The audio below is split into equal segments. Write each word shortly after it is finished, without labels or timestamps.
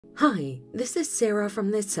Hi, this is Sarah from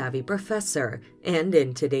The Savvy Professor, and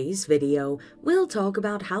in today's video, we'll talk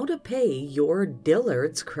about how to pay your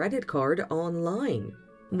Dillard's credit card online.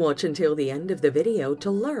 Watch until the end of the video to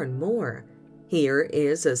learn more. Here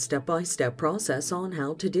is a step-by-step process on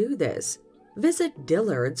how to do this. Visit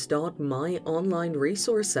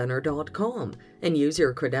dillards.myonlineresourcecenter.com and use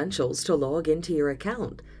your credentials to log into your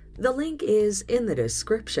account. The link is in the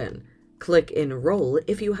description. Click Enroll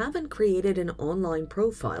if you haven't created an online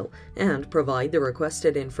profile and provide the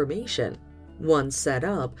requested information. Once set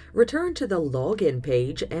up, return to the login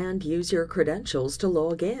page and use your credentials to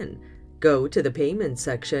log in. Go to the payment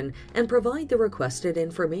section and provide the requested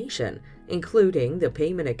information, including the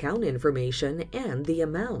payment account information and the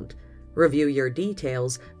amount. Review your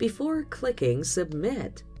details before clicking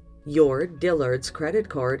Submit. Your Dillard's credit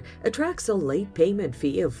card attracts a late payment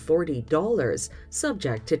fee of $40,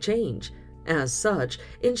 subject to change. As such,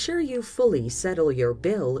 ensure you fully settle your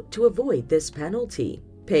bill to avoid this penalty.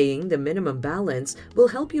 Paying the minimum balance will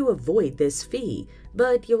help you avoid this fee,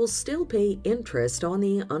 but you'll still pay interest on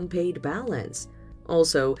the unpaid balance.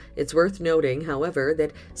 Also, it's worth noting, however,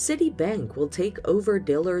 that Citibank will take over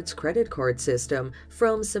Dillard's credit card system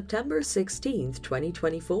from September 16,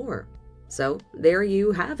 2024. So there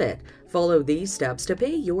you have it. Follow these steps to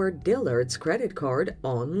pay your Dillard's credit card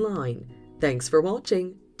online. Thanks for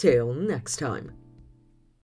watching. Till next time.